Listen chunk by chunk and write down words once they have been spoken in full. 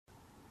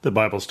The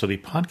Bible Study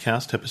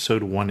Podcast,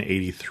 episode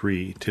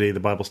 183. Today, the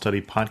Bible Study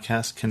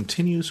Podcast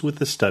continues with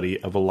the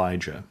study of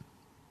Elijah.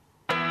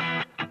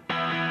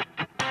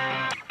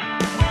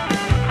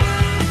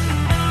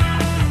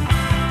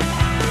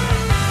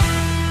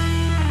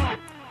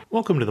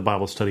 Welcome to the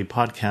Bible Study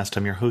Podcast.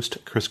 I'm your host,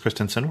 Chris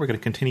Christensen. We're going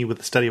to continue with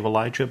the study of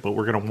Elijah, but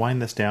we're going to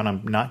wind this down.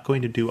 I'm not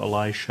going to do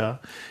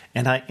Elisha,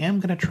 and I am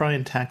going to try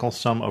and tackle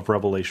some of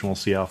Revelation. We'll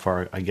see how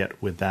far I get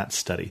with that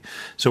study.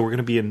 So we're going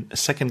to be in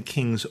 2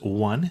 Kings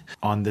 1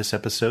 on this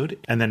episode,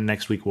 and then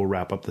next week we'll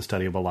wrap up the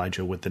study of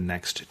Elijah with the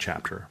next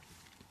chapter.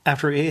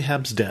 After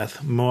Ahab's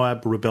death,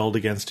 Moab rebelled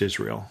against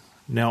Israel.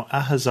 Now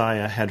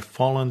Ahazaih had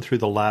fallen through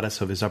the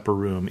lattice of his upper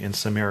room in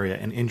Samaria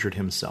and injured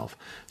himself.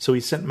 So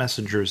he sent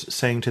messengers,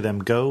 saying to them,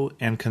 "Go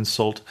and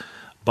consult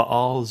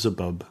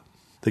Baal-zebub,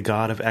 the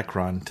god of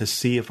Ekron, to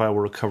see if I will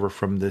recover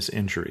from this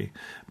injury."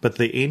 But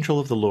the angel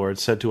of the Lord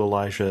said to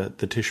Elijah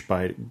the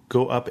Tishbite,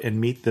 "Go up and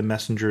meet the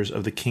messengers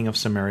of the king of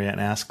Samaria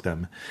and ask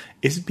them,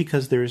 'Is it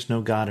because there is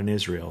no God in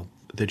Israel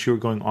that you are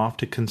going off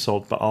to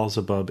consult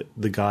Baal-zebub,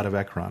 the god of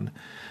Ekron?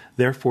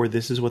 Therefore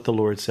this is what the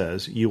Lord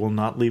says, you will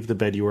not leave the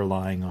bed you are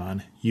lying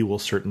on, you will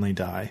certainly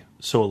die.'"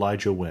 So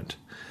Elijah went.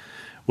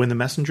 When the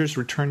messengers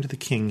returned to the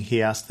king,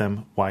 he asked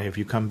them, "Why have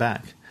you come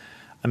back?"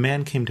 "A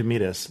man came to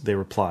meet us," they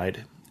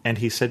replied, "and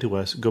he said to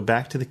us, 'Go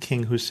back to the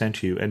king who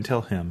sent you, and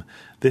tell him,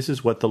 this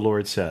is what the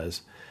Lord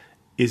says.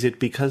 Is it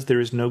because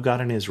there is no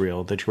God in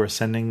Israel that you are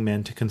sending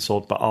men to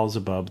consult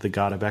Baal-zebub, the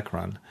god of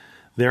Ekron?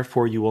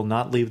 Therefore you will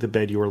not leave the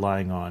bed you are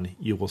lying on,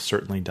 you will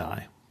certainly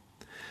die.'"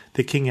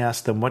 The king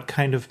asked them, "What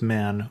kind of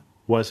man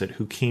was it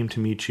who came to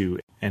meet you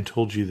and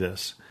told you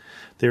this?"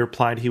 They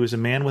replied, "He was a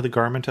man with a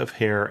garment of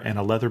hair and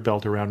a leather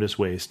belt around his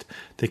waist."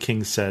 The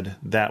king said,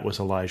 "That was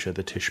Elijah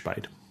the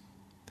Tishbite."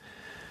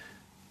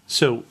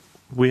 So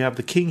we have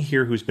the king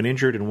here who's been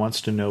injured and wants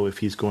to know if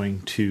he's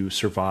going to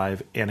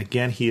survive. And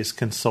again, he is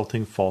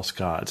consulting false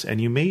gods. And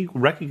you may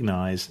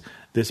recognize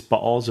this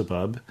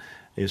Baal-zebub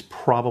is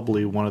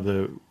probably one of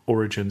the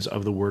origins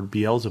of the word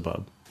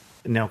Beelzebub.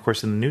 Now, of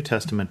course, in the New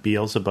Testament,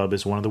 Beelzebub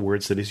is one of the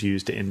words that is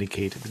used to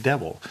indicate the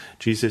devil.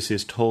 Jesus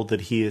is told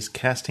that he is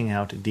casting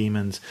out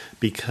demons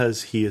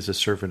because he is a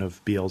servant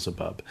of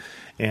Beelzebub.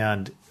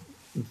 And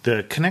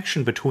the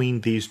connection between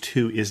these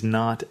two is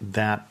not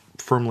that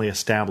firmly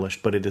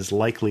established, but it is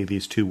likely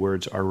these two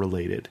words are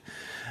related.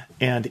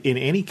 And in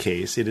any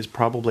case, it is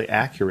probably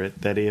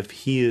accurate that if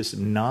he is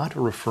not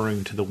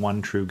referring to the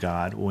one true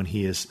God when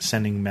he is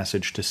sending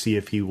message to see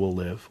if he will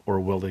live or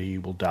whether he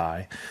will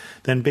die,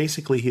 then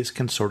basically he is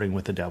consorting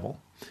with the devil.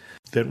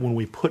 That when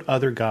we put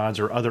other gods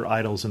or other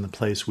idols in the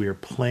place, we are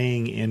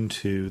playing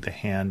into the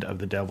hand of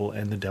the devil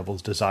and the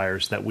devil's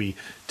desires, that we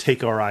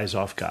take our eyes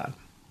off God.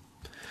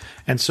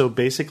 And so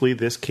basically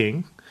this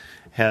king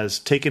has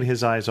taken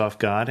his eyes off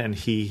God, and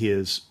he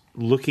is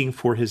looking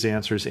for his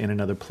answers in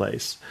another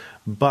place.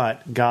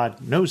 But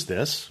God knows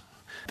this.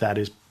 That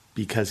is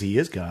because he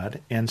is God.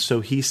 And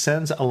so he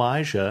sends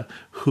Elijah,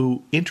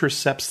 who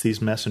intercepts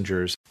these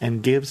messengers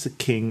and gives the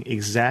king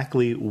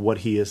exactly what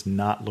he is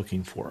not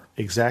looking for.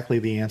 Exactly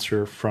the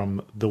answer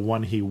from the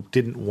one he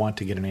didn't want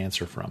to get an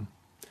answer from.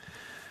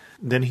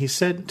 Then he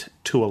sent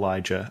to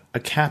Elijah a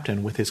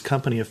captain with his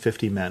company of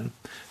 50 men.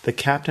 The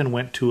captain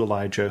went to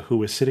Elijah, who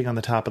was sitting on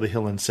the top of the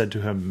hill, and said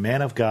to him,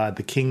 "Man of God,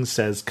 the king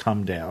says,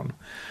 come down."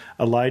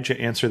 Elijah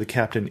answered the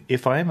captain,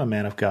 "If I am a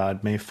man of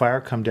God, may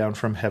fire come down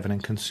from heaven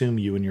and consume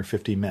you and your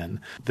 50 men.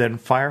 Then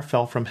fire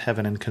fell from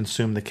heaven and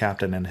consumed the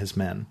captain and his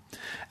men.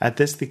 At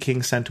this the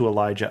king sent to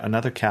Elijah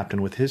another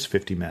captain with his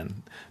 50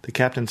 men. The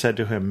captain said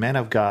to him, "Man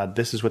of God,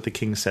 this is what the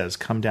king says,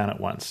 come down at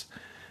once."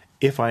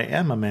 "If I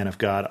am a man of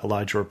God,"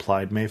 Elijah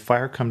replied, "may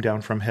fire come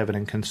down from heaven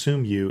and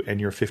consume you and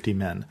your 50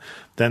 men.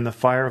 Then the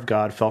fire of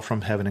God fell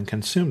from heaven and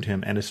consumed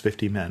him and his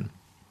 50 men.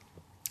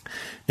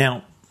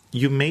 Now,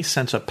 you may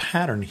sense a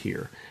pattern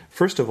here.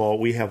 First of all,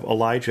 we have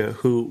Elijah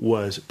who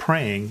was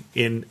praying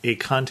in a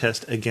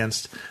contest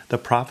against the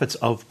prophets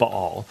of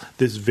Baal,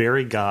 this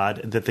very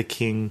God that the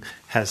king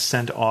has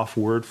sent off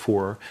word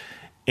for.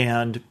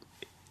 And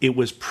it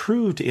was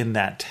proved in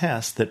that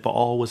test that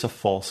Baal was a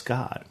false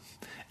god.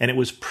 And it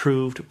was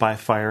proved by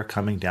fire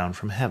coming down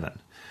from heaven.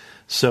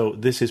 So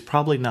this is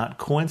probably not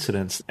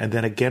coincidence. And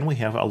then again, we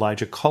have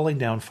Elijah calling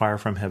down fire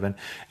from heaven.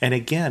 And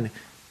again,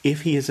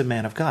 if he is a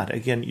man of God,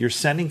 again, you're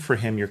sending for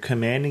him, you're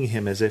commanding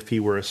him as if he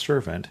were a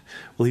servant.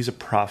 Well, he's a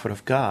prophet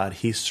of God.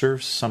 He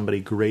serves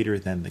somebody greater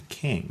than the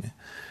king.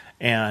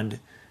 And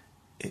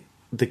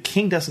the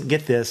king doesn't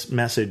get this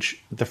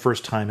message the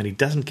first time, and he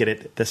doesn't get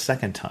it the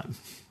second time,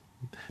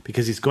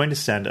 because he's going to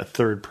send a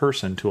third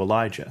person to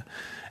Elijah.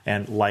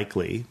 And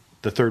likely,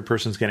 the third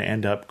person is going to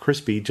end up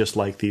crispy, just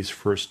like these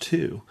first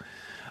two.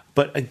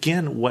 But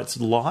again, what's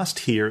lost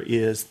here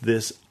is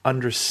this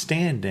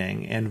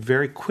understanding, and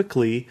very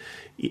quickly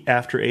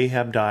after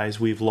Ahab dies,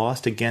 we've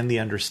lost again the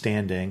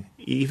understanding,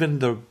 even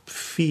the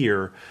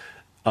fear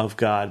of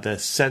God, the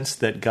sense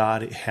that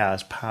God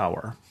has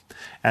power,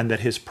 and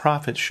that his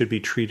prophets should be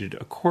treated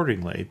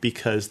accordingly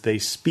because they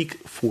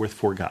speak forth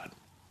for God.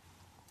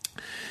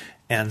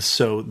 And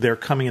so they're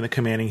coming and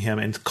commanding him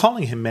and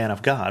calling him man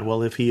of God.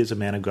 Well, if he is a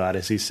man of God,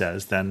 as he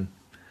says, then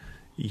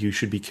you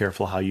should be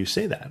careful how you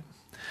say that.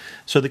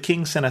 So the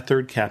king sent a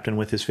third captain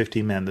with his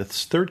 50 men.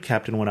 This third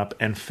captain went up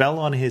and fell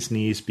on his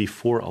knees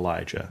before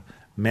Elijah.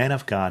 Man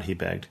of God, he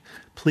begged,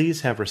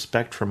 please have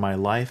respect for my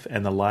life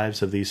and the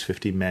lives of these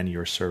 50 men,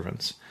 your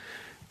servants.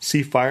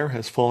 See, fire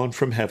has fallen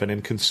from heaven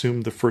and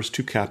consumed the first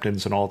 2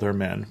 captains and all their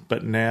men,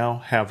 but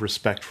now have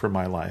respect for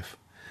my life.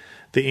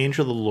 The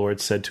angel of the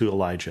Lord said to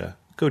Elijah,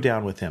 go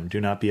down with him,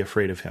 do not be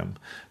afraid of him.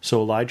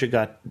 So Elijah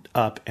got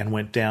up and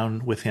went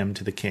down with him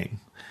to the king.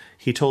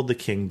 He told the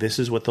king, this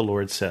is what the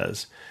Lord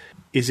says.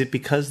 Is it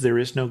because there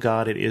is no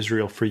God in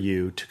Israel for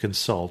you to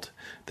consult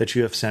that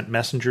you have sent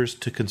messengers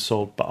to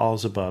consult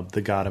Baal-zebub,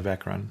 the god of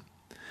Ekron?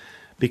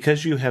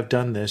 Because you have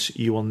done this,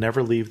 you will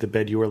never leave the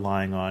bed you are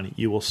lying on.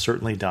 You will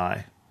certainly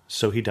die.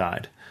 So he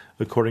died,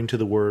 according to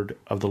the word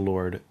of the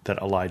Lord that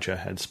Elijah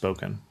had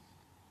spoken.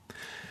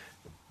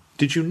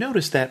 Did you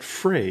notice that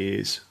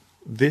phrase,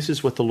 this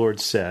is what the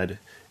Lord said,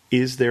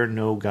 is there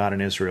no God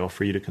in Israel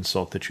for you to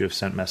consult that you have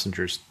sent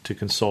messengers to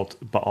consult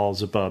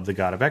Baal-zebub, the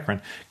god of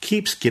Ekron,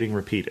 keeps getting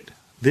repeated.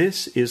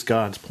 This is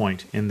God's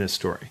point in this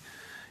story.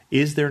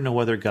 Is there no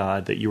other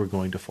God that you are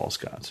going to false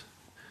gods?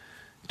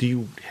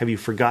 Have you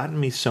forgotten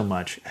me so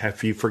much?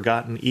 Have you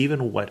forgotten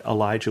even what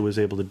Elijah was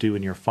able to do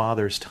in your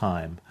father's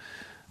time,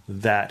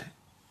 that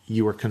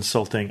you are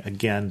consulting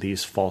again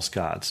these false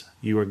gods?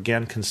 You are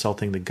again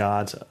consulting the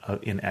gods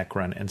in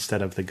Ekron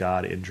instead of the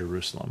God in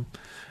Jerusalem,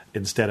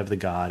 instead of the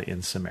God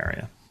in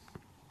Samaria.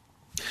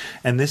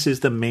 And this is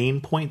the main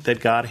point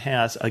that God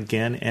has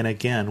again and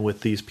again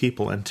with these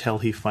people until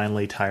he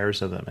finally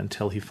tires of them,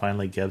 until he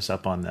finally gives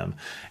up on them.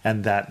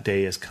 And that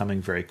day is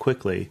coming very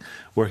quickly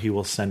where he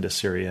will send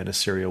Assyria, and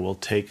Assyria will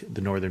take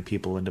the northern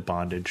people into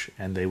bondage,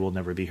 and they will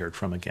never be heard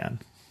from again.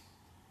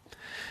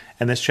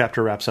 And this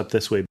chapter wraps up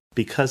this way.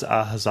 Because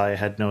Ahaziah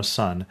had no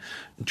son,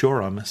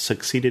 Joram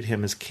succeeded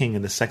him as king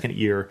in the 2nd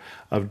year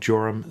of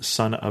Joram,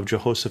 son of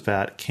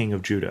Jehoshaphat, king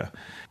of Judah.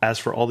 As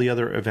for all the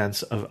other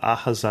events of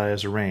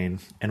Ahaziah's reign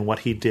and what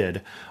he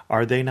did,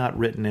 are they not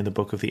written in the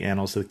book of the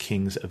annals of the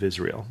kings of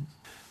Israel?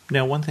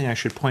 Now, one thing I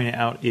should point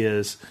out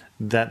is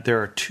that there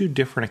are 2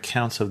 different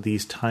accounts of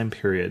these time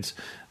periods,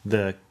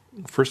 the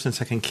 1st and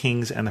 2nd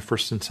Kings and the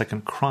 1st and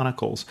 2nd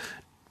Chronicles.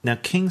 Now,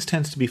 Kings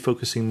tends to be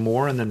focusing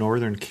more on the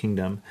northern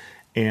kingdom,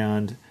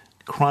 and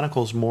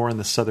Chronicles more in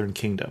the southern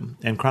kingdom,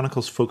 and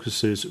Chronicles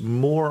focuses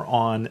more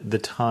on the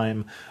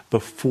time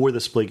before the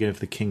splitting of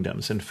the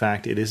kingdoms. In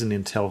fact, it isn't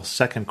until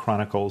 2nd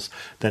Chronicles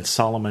that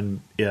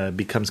Solomon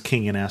becomes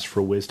king and asks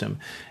for wisdom.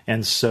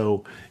 And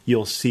so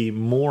you'll see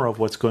more of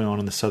what's going on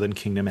in the southern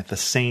kingdom at the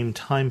same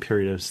time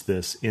period as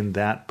this in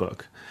that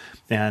book.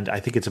 And I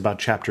think it's about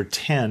chapter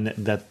 10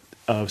 that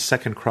of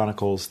 2nd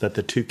Chronicles that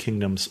the 2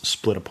 kingdoms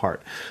split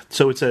apart.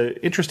 So it's an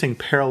interesting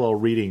parallel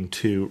reading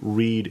to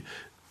read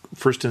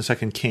 1st and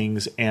 2nd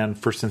Kings and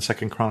 1st and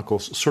 2nd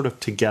Chronicles sort of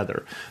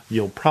together.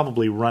 You'll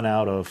probably run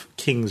out of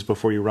Kings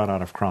before you run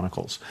out of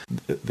Chronicles.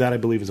 That, I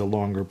believe, is a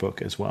longer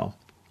book as well.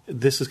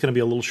 This is going to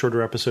be a little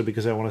shorter episode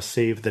because I want to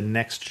save the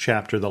next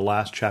chapter, the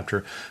last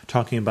chapter,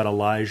 talking about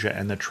Elijah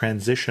and the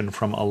transition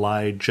from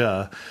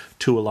Elijah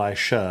to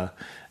Elisha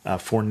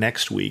for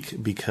next week,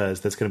 because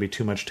that's going to be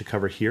too much to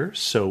cover here.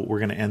 So we're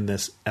going to end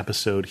this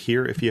episode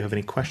here. If you have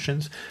any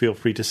questions, feel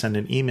free to send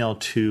an email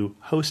to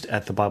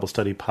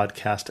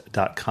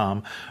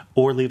host@thebiblestudypodcast.com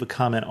or leave a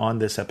comment on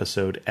this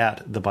episode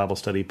at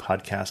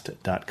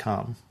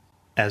thebiblestudypodcast.com.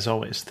 As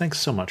always,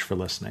 thanks so much for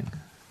listening.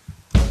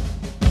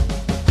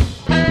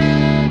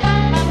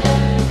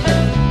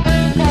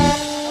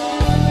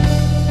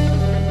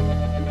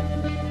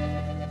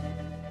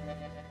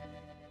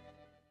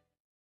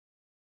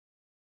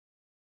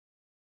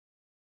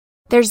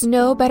 There's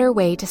no better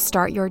way to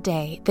start your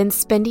day than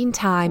spending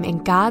time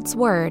in God's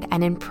Word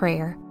and in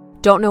prayer.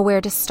 Don't know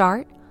where to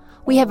start?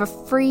 We have a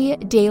free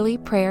daily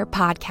prayer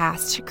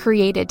podcast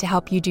created to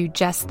help you do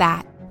just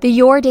that. The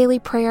Your Daily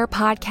Prayer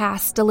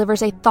podcast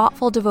delivers a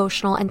thoughtful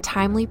devotional and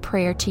timely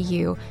prayer to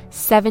you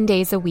 7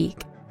 days a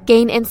week.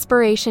 Gain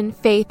inspiration,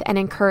 faith, and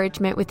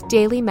encouragement with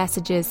daily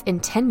messages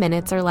in 10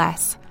 minutes or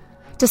less.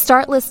 To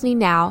start listening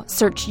now,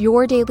 search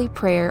Your Daily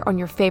Prayer on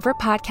your favorite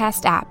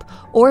podcast app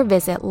or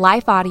visit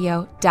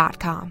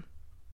lifeaudio.com.